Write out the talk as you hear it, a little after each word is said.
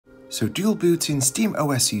So dual booting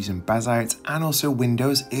SteamOS using Bazzite and also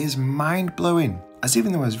Windows is mind-blowing, as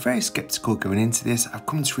even though I was very skeptical going into this, I've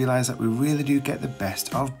come to realise that we really do get the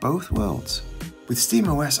best of both worlds. With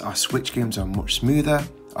SteamOS, our Switch games are much smoother,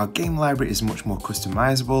 our game library is much more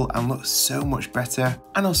customizable and looks so much better,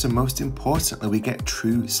 and also most importantly we get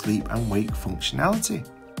true sleep and wake functionality.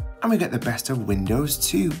 And we get the best of Windows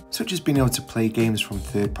too, such as being able to play games from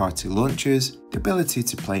third-party launchers, the ability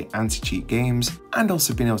to play anti-cheat games, and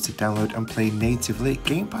also being able to download and play natively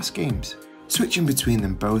Game Pass games. Switching between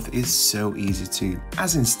them both is so easy too,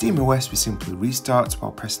 as in SteamOS we simply restart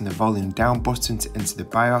while pressing the volume down button to enter the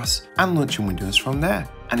BIOS and launching Windows from there,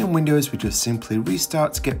 and in Windows we just simply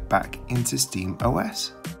restart to get back into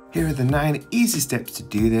SteamOS. Here are the 9 easy steps to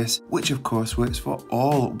do this, which of course works for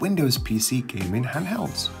all Windows PC gaming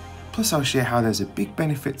handhelds. Plus I'll share how there's a big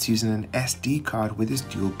benefit to using an SD card with this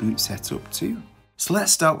dual boot setup too. So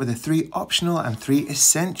let's start with the 3 optional and 3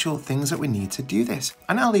 essential things that we need to do this,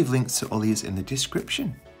 and I'll leave links to all these in the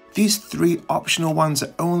description. These 3 optional ones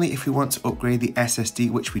are only if we want to upgrade the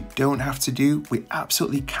SSD, which we don't have to do. We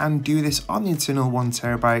absolutely can do this on the internal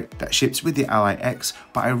 1TB that ships with the Ally X,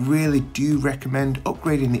 but I really do recommend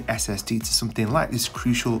upgrading the SSD to something like this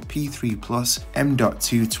crucial P3 Plus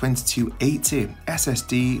M.2 2280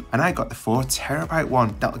 SSD, and I got the 4TB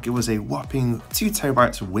one. That'll give us a whopping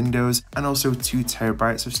 2TB of Windows and also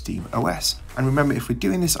 2TB of SteamOS. And remember, if we're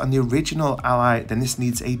doing this on the original Ally, then this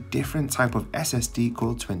needs a different type of SSD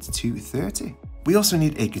called 2230. We also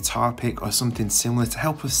need a guitar pick or something similar to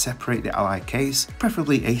help us separate the Ally case,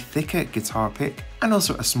 preferably a thicker guitar pick, and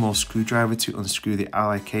also a small screwdriver to unscrew the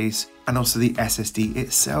Ally case, and also the SSD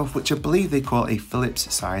itself, which I believe they call a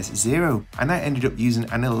Phillips size 0, and I ended up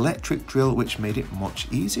using an electric drill which made it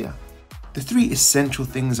much easier. The 3 essential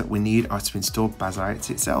things that we need are to install Bazzite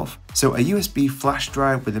itself. So a USB flash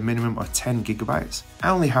drive with a minimum of 10 GB. I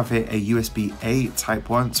only have here a USB A type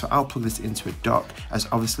 1, so I'll plug this into a dock, as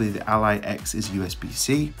obviously the Ally X is USB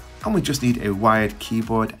C. And we just need a wired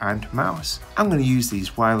keyboard and mouse. I'm going to use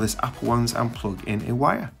these wireless Apple ones and plug in a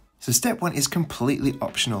wire. So step 1 is completely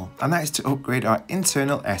optional, and that is to upgrade our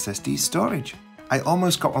internal SSD storage. I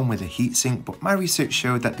almost got one with a heatsink, but my research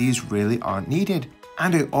showed that these really aren't needed.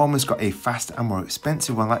 And I almost got a faster and more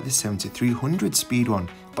expensive one like the 7300 speed one,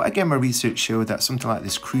 but again my research showed that something like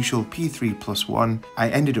this crucial P3 Plus one I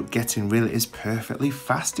ended up getting really is perfectly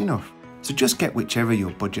fast enough. So just get whichever your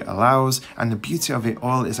budget allows, and the beauty of it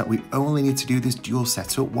all is that we only need to do this dual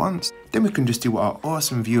setup once. Then we can just do what our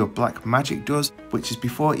awesome viewer Blackmagic does, which is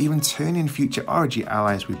before even turning future ROG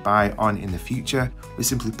Allies we buy on in the future, we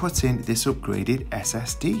simply put in this upgraded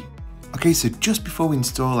SSD. Okay, so just before we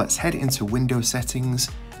install, let's head into Windows settings,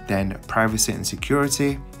 then privacy and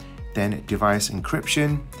security, then device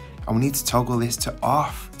encryption, and we need to toggle this to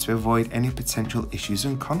off to avoid any potential issues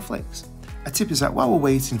and conflicts. A tip is that while we're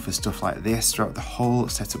waiting for stuff like this throughout the whole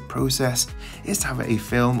setup process, is to have a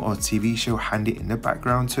film or TV show handy in the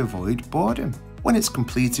background to avoid boredom. When it's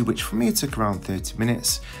completed, which for me took around 30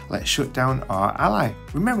 minutes, let's shut down our Ally,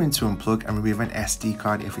 remembering to unplug and remove an SD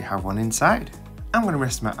card if we have one inside. I'm going to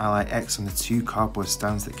rest my Ally X on the 2 cardboard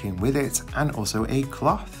stands that came with it, and also a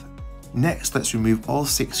cloth. Next, let's remove all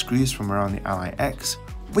 6 screws from around the Ally X,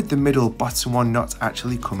 with the middle bottom one not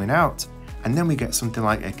actually coming out. And then we get something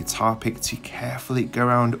like a guitar pick to carefully go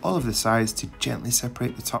around all of the sides to gently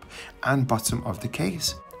separate the top and bottom of the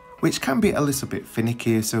case, which can be a little bit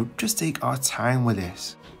finicky, so just take our time with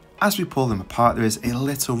this. As we pull them apart, there is a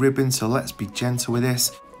little ribbon, so let's be gentle with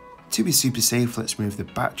this. To be super safe, let's remove the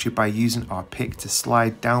battery by using our pick to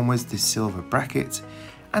slide downwards the silver bracket,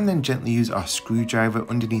 and then gently use our screwdriver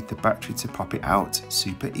underneath the battery to pop it out.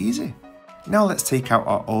 Super easy. Now let's take out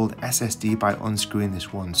our old SSD by unscrewing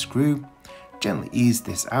this one screw. Gently ease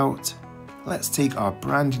this out. Let's take our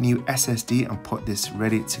brand new SSD and put this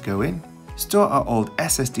ready to go in. Store our old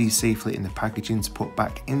SSD safely in the packaging to put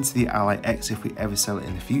back into the Ally X if we ever sell it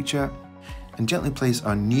in the future. And gently place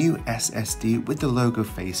our new SSD with the logo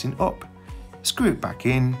facing up. Screw it back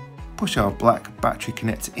in, push our black battery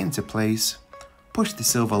connector into place, push the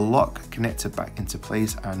silver lock connector back into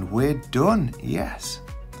place, and we're done, yes.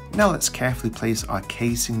 Now let's carefully place our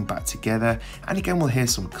casing back together, and again we'll hear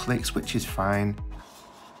some clicks, which is fine.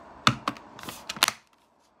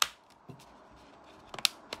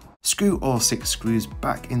 Screw all 6 screws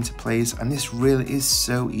back into place, and this really is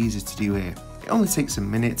so easy to do here. It only takes a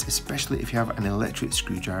minute, especially if you have an electric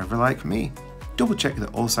screwdriver like me. Double check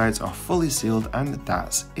that all sides are fully sealed, and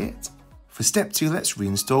that's it. For step 2, let's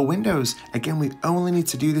reinstall Windows. Again, we only need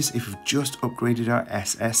to do this if we've just upgraded our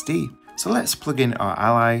SSD. So let's plug in our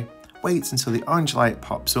Ally, wait until the orange light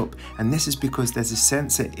pops up, and this is because there's a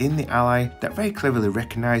sensor in the Ally that very cleverly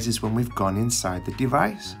recognises when we've gone inside the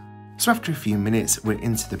device. So after a few minutes, we're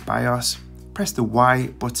into the BIOS. Press the Y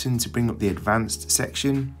button to bring up the advanced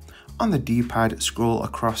section. On the D-pad, scroll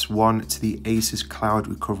across one to the Asus Cloud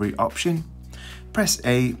Recovery option. Press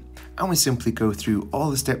A, and we simply go through all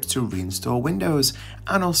the steps to reinstall Windows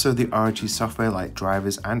and also the ROG software like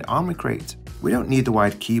drivers and Armoury Crate. We don't need the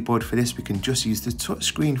wide keyboard for this, we can just use the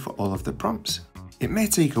touchscreen for all of the prompts. It may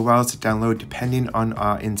take a while to download depending on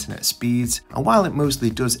our internet speeds, and while it mostly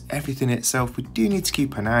does everything itself, we do need to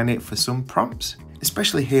keep an eye on it for some prompts.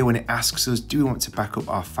 Especially here when it asks us, do we want to back up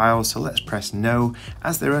our files? So let's press no,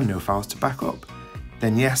 as there are no files to back up.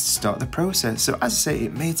 Then yes, to start the process. So as I say,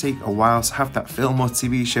 it may take a while to have that film or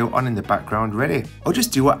TV show on in the background ready. Or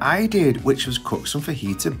just do what I did, which was cook some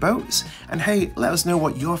fajita boats. And hey, let us know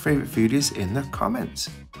what your favourite food is in the comments.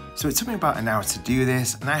 So it took me about an hour to do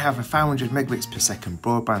this, and I have a 500 megabits per second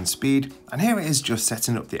broadband speed, and here it is just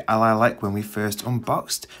setting up the Ally like when we first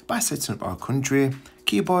unboxed by setting up our country,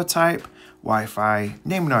 keyboard type, Wi-Fi,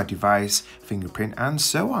 naming our device, fingerprint, and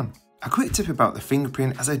so on. A quick tip about the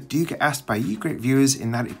fingerprint, as I do get asked by you great viewers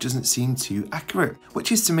in that it doesn't seem too accurate,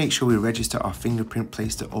 which is to make sure we register our fingerprint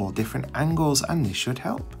placed at all different angles, and this should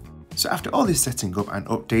help. So after all this setting up and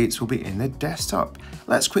updates, we'll be in the desktop.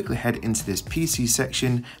 Let's quickly head into this PC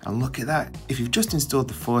section, and look at that. If you've just installed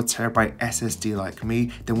the 4TB SSD like me,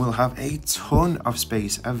 then we'll have a ton of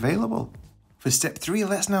space available. For step 3,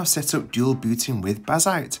 let's now set up dual booting with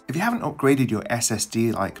Bazzite. If you haven't upgraded your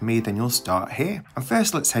SSD like me, then you'll start here. And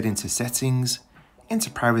first let's head into settings,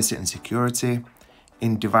 into privacy and security,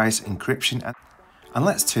 in device encryption, and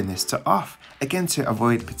let's turn this to off, again to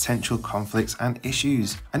avoid potential conflicts and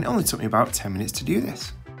issues. And it only took me about 10 minutes to do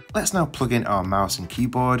this. Let's now plug in our mouse and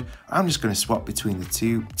keyboard. I'm just going to swap between the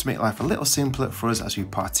two to make life a little simpler for us as we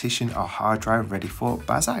partition our hard drive ready for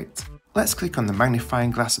Bazzite. Let's click on the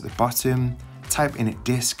magnifying glass at the bottom, type in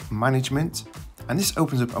disk management, and this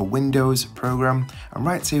opens up a Windows program, and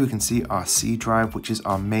right here we can see our C drive, which is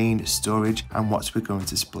our main storage and what we're going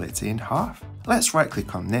to split in half. Let's right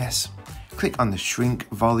click on this, click on the shrink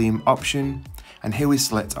volume option, and here we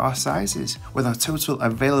select our sizes with our total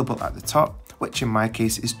available at the top, which in my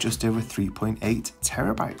case is just over 3.8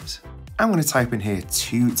 terabytes. I'm going to type in here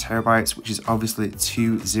 2 terabytes, which is obviously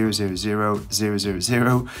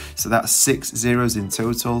 2000000, so that's 6 zeros in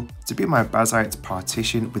total. To be my Bazzite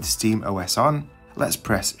partition with SteamOS on, let's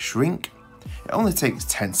press shrink. It only takes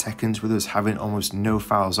 10 seconds with us having almost no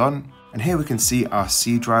files on. And here we can see our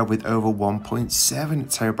C drive with over 1.7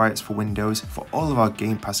 terabytes for Windows for all of our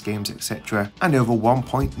Game Pass games, etc., and over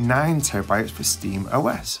 1.9 terabytes for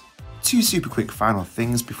SteamOS. Two super quick final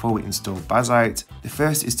things before we install Bazzite. The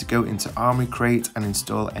first is to go into Armoury Crate and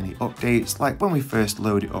install any updates, like when we first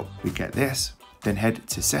load it up we get this. Then head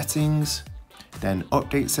to settings, then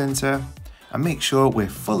update center, and make sure we're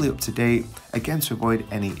fully up to date, again to avoid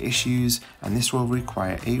any issues, and this will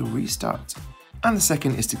require a restart. And the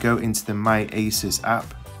second is to go into the My Asus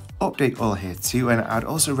app, update all here too, and I'd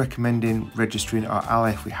also recommend registering our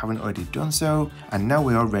Ally if we haven't already done so. And now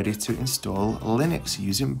we are ready to install Linux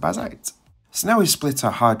using Bazzite. So now we've split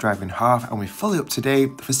our hard drive in half and we're fully up to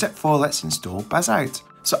date. For step 4, let's install Bazzite.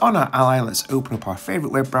 So on our Ally, let's open up our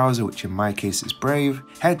favorite web browser, which in my case is Brave.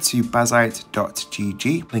 Head to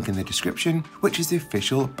bazzite.gg, link in the description, which is the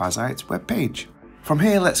official Bazzite webpage. From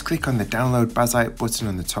here, let's click on the download Bazzite button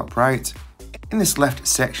on the top right. In this left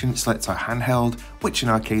section, select our handheld, which in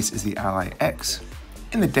our case is the Ally X.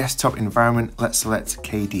 In the desktop environment, let's select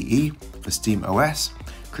KDE for SteamOS.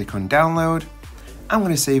 Click on download. I'm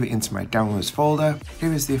going to save it into my downloads folder.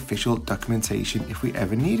 Here is the official documentation if we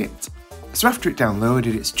ever need it. So after it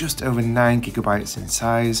downloaded, it's just over 9 gigabytes in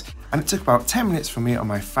size, and it took about 10 minutes for me on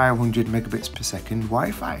my 500 megabits per second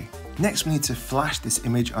Wi-Fi. Next, we need to flash this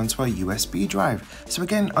image onto our USB drive. So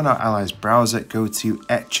again, on our Ally's browser, go to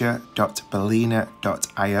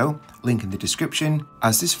etcher.balena.io, link in the description,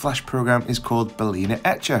 as this flash program is called Balena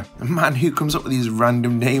Etcher. Man, who comes up with these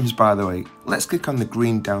random names, by the way? Let's click on the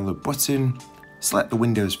green download button, select the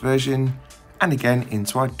Windows version, and again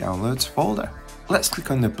into our downloads folder. Let's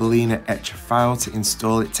click on the Balena Etcher file to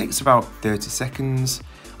install. It takes about 30 seconds.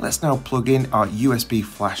 Let's now plug in our USB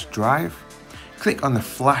flash drive. Click on the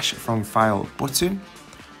Flash from File button,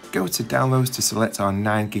 go to Downloads to select our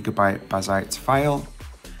 9 GB Bazzite file,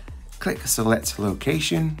 click Select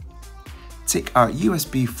Location, tick our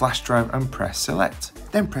USB flash drive and press Select,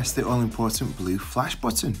 then press the all-important blue Flash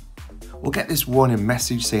button. We'll get this warning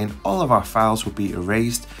message saying all of our files will be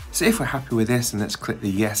erased, so if we're happy with this, then let's click the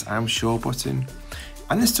Yes I'm Sure button.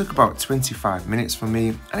 And this took about 25 minutes for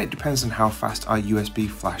me, and it depends on how fast our USB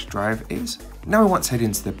flash drive is. Now we want to head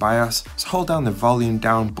into the BIOS, so hold down the volume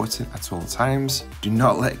down button at all times. Do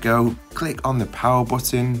not let go. Click on the power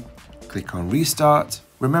button, click on restart,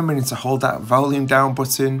 remembering to hold that volume down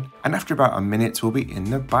button, and after about a minute we'll be in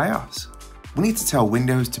the BIOS. We need to tell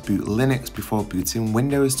Windows to boot Linux before booting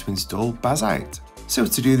Windows to install Bazzite. So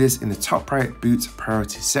to do this, in the top right boot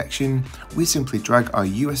priority section, we simply drag our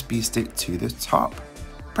USB stick to the top.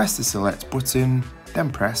 Press the select button, then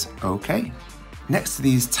press OK. Next to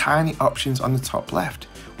these tiny options on the top left,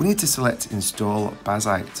 we need to select Install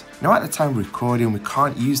Bazzite. Now at the time of recording, we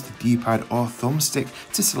can't use the D-pad or thumbstick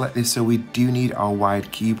to select this, so we do need our wired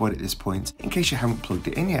keyboard at this point, in case you haven't plugged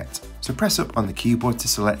it in yet. So press up on the keyboard to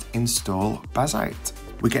select Install Bazzite.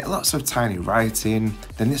 We get lots of tiny writing,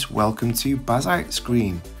 then this Welcome to Bazzite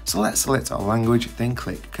screen. So let's select our language, then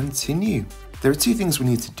click Continue. There are two things we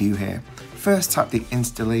need to do here. First, tap the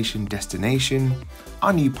installation destination.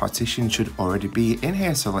 Our new partition should already be in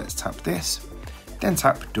here, so let's tap this. Then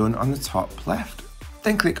tap Done on the top left.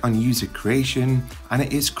 Then click on user creation, and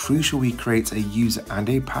it is crucial we create a user and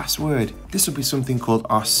a password. This will be something called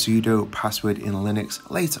our sudo password in Linux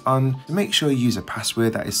later on. So make sure you use a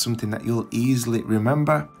password that is something that you'll easily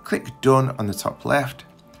remember. Click Done on the top left.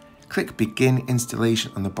 Click Begin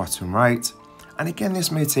Installation on the bottom right. And again, this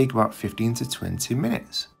may take about 15 to 20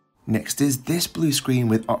 minutes. Next is this blue screen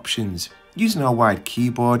with options. Using our wired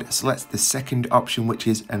keyboard, select the second option, which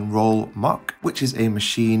is Enroll Mock, which is a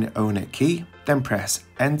machine owner key. Then press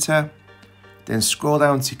Enter. Then scroll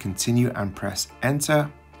down to Continue and press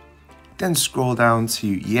Enter. Then scroll down to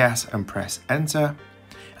Yes and press Enter.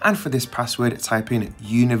 And for this password, type in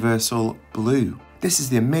Universal Blue. This is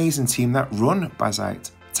the amazing team that run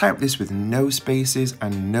Bazzite. Type this with no spaces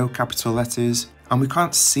and no capital letters. And we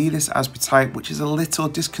can't see this as we type, which is a little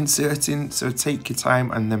disconcerting, so take your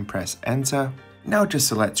time and then press Enter. Now just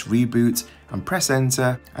select Reboot and press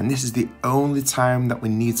Enter, and this is the only time that we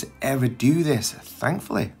need to ever do this,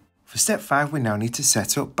 thankfully. For step 5, we now need to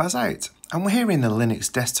set up Bazzite, and we're here in the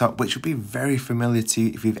Linux desktop, which will be very familiar to you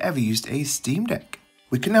if you've ever used a Steam Deck.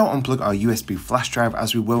 We can now unplug our USB flash drive,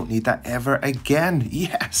 as we won't need that ever again,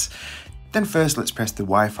 yes! Then first, let's press the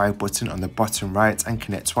Wi-Fi button on the bottom right and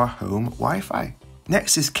connect to our home Wi-Fi.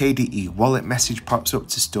 Next, this KDE wallet message pops up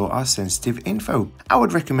to store our sensitive info. I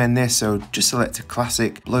would recommend this, so just select a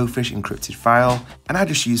classic Blowfish encrypted file, and I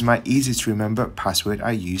just use my easy to remember password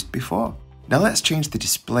I used before. Now let's change the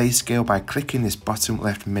display scale by clicking this bottom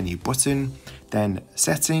left menu button, then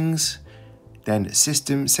Settings, then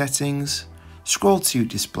System Settings, scroll to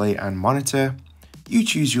Display and Monitor. You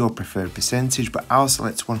choose your preferred percentage, but I'll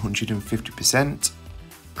select 150%.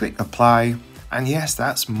 Click Apply, and yes,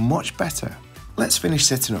 that's much better. Let's finish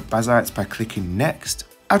setting up Bazzite by clicking Next.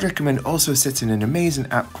 I'd recommend also setting an amazing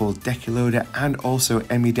app called DeckyLoader and also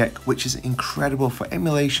EmuDeck, which is incredible for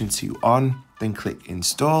emulation to on, then click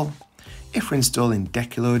Install. If we're installing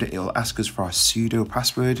DeckyLoader, it will ask us for our sudo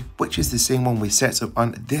password, which is the same one we set up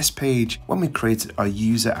on this page when we created our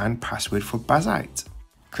user and password for Bazzite.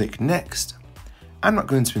 Click Next. I'm not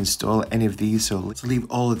going to install any of these, so let's leave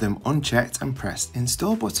all of them unchecked and press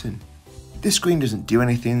Install button. This screen doesn't do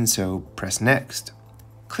anything, so press Next.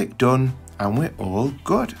 Click Done, and we're all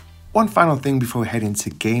good. One final thing before we head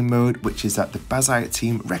into game mode, which is that the Bazzite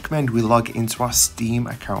team recommend we log into our Steam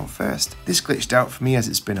account first. This glitched out for me as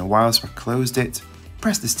it's been a while, so I closed it.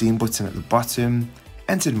 Press the Steam button at the bottom,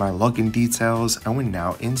 entered my login details, and we're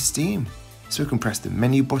now in Steam. So we can press the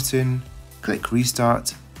menu button, click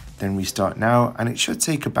Restart, then Restart Now, and it should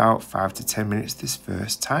take about 5 to 10 minutes this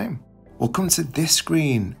first time. We'll come to this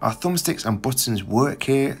screen. Our thumbsticks and buttons work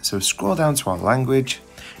here, so scroll down to our language,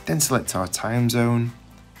 then select our time zone,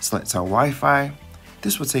 select our Wi-Fi.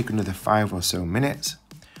 This will take another 5 or so minutes.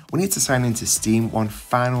 We need to sign into Steam one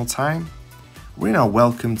final time. We're in our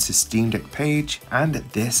Welcome to Steam Deck page, and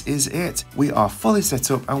this is it. We are fully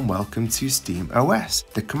set up and welcome to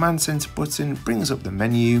SteamOS. The Command Center button brings up the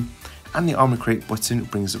menu, and the Armor Crate button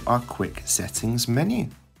brings up our quick settings menu.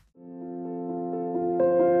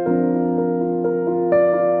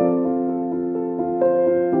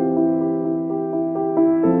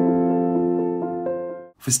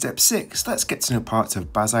 For step 6, let's get to know parts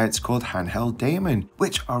of Bazzite called Handheld Daemon,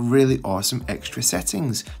 which are really awesome extra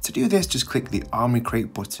settings. To do this, just click the Armor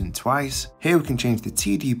Crate button twice. Here we can change the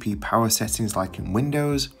TDP power settings like in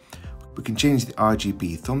Windows. We can change the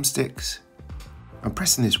RGB thumbsticks. And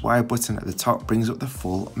pressing this Y button at the top brings up the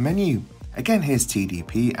full menu. Again, here's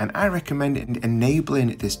TDP, and I recommend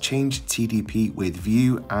enabling this change TDP with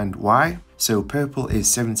View and Y. So purple is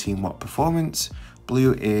 17 watt performance,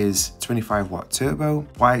 blue is 25 watt turbo,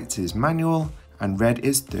 white is manual, and red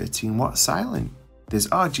is 13-watt silent. There's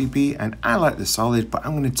RGB and I like the solid, but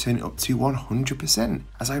I'm going to turn it up to 100%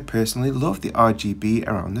 as I personally love the RGB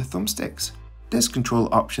around the thumbsticks. There's control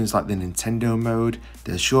options like the Nintendo mode,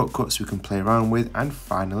 there's shortcuts we can play around with, and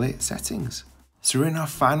finally settings. So we're in our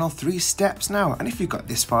final 3 steps now, and if you got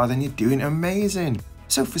this far then you're doing amazing.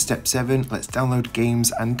 So for step 7, let's download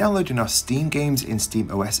games, and downloading our Steam games in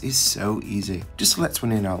SteamOS is so easy. Just select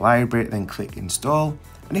one in our library, then click install,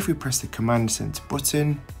 and if we press the command center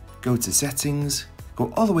button, go to settings,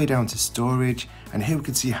 go all the way down to storage, and here we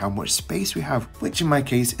can see how much space we have, which in my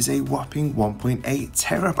case is a whopping 1.8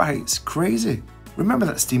 terabytes, crazy. Remember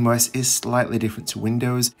that SteamOS is slightly different to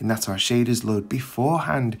Windows in that our shaders load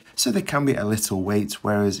beforehand, so there can be a little wait,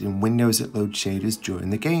 whereas in Windows it loads shaders during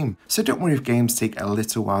the game. So don't worry if games take a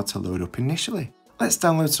little while to load up initially. Let's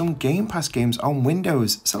download some Game Pass games on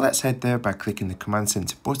Windows, so let's head there by clicking the command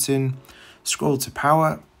center button, scroll to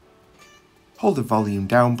power, hold the volume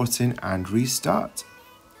down button and restart.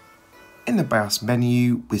 In the BIOS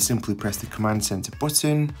menu, we simply press the command center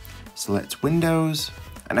button, select Windows,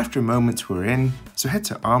 and after a moment we're in. So head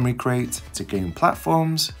to Armoury Crate, to Game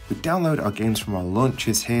Platforms, we download our games from our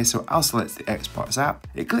launchers here, so I'll select the Xbox app.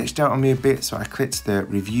 It glitched out on me a bit, so I clicked the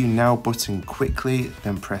Review Now button quickly,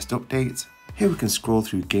 then pressed Update. Here we can scroll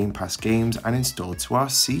through Game Pass games and install to our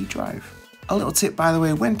C drive. A little tip by the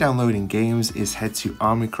way, when downloading games is head to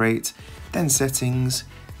Armoury Crate, then Settings,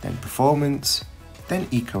 then Performance, then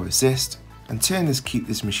Eco Assist, and turn this Keep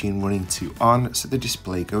This Machine Running to on so the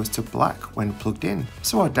display goes to black when plugged in,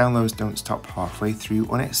 so our downloads don't stop halfway through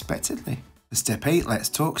unexpectedly. For step 8, let's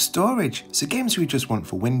talk storage. So games we just want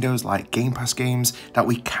for Windows, like Game Pass games that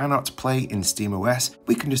we cannot play in SteamOS,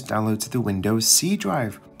 we can just download to the Windows C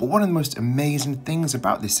drive. But one of the most amazing things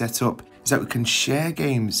about this setup is that we can share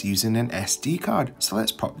games using an SD card, so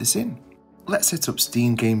let's pop this in. Let's set up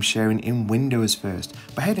Steam game sharing in Windows first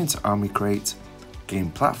by heading to Armoury Crate,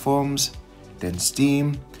 Game Platforms, then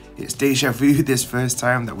Steam. It's deja vu this first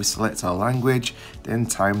time that we select our language, then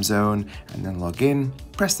time zone, and then log in.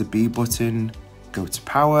 Press the B button, go to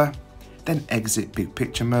power, then exit big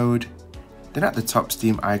picture mode. Then at the top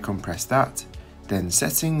Steam icon, press that, then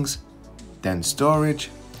settings, then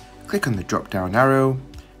storage. Click on the drop down arrow,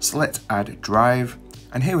 select add drive,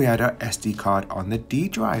 and here we add our SD card on the D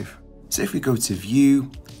drive. So if we go to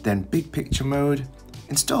view, then big picture mode,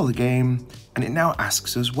 install the game, and it now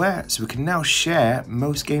asks us where, so we can now share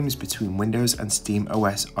most games between Windows and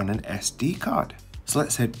SteamOS on an SD card. So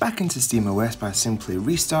let's head back into SteamOS by simply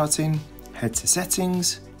restarting, head to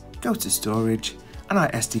settings, go to storage, and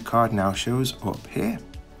our SD card now shows up here.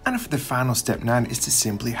 And for the final step 9 is to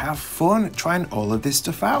simply have fun trying all of this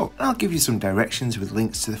stuff out. And I'll give you some directions with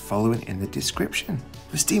links to the following in the description.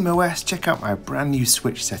 For SteamOS, check out my brand new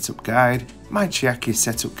Switch setup guide, my Chiaki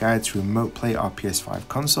setup guide to remote play our PS5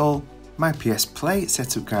 console, my PS Play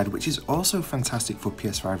setup guide which is also fantastic for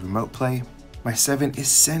PS5 remote play, my 7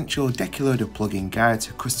 essential Deculoader plugin guide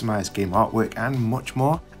to customize game artwork and much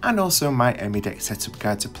more, and also my EmuDeck setup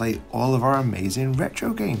guide to play all of our amazing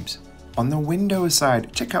retro games. On the Windows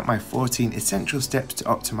side, check out my 14 essential steps to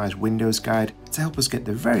optimize Windows guide to help us get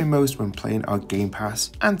the very most when playing our Game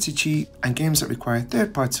Pass, anti-cheat, and games that require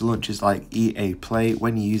third-party launchers like EA Play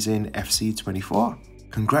when using FC24.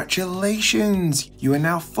 Congratulations! You are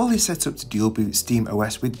now fully set up to dual boot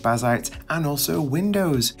SteamOS with Bazzite and also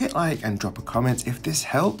Windows. Hit like and drop a comment if this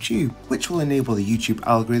helped you, which will enable the YouTube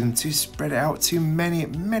algorithm to spread it out to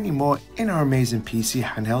many more in our amazing PC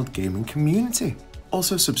handheld gaming community.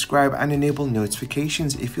 Also subscribe and enable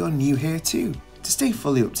notifications if you're new here too, to stay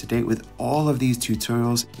fully up to date with all of these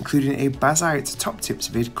tutorials, including a Bazzite top tips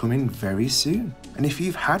vid coming very soon. And if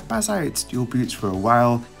you've had Bazzite dual boots for a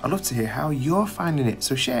while, I'd love to hear how you're finding it,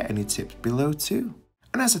 so share any tips below too.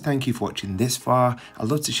 And as a thank you for watching this far, I'd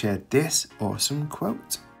love to share this awesome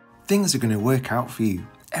quote. Things are going to work out for you.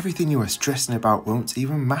 Everything you are stressing about won't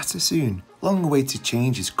even matter soon. Long-awaited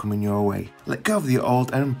change is coming your way. Let go of the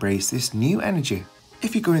old and embrace this new energy.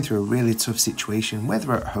 If you're going through a really tough situation,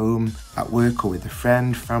 whether at home, at work, or with a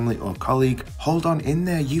friend, family, or colleague, hold on in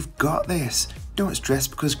there, you've got this. Don't stress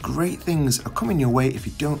because great things are coming your way if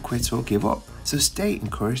you don't quit or give up. So stay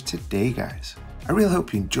encouraged today, guys. I really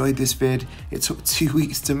hope you enjoyed this vid. It took 2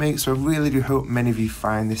 weeks to make, so I really do hope many of you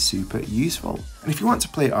find this super useful. And if you want to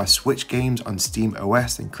play our Switch games on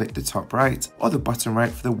SteamOS, then click the top right or the bottom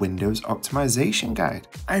right for the Windows optimization guide.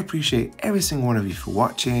 I appreciate every single one of you for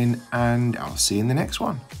watching, and I'll see you in the next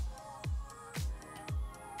one.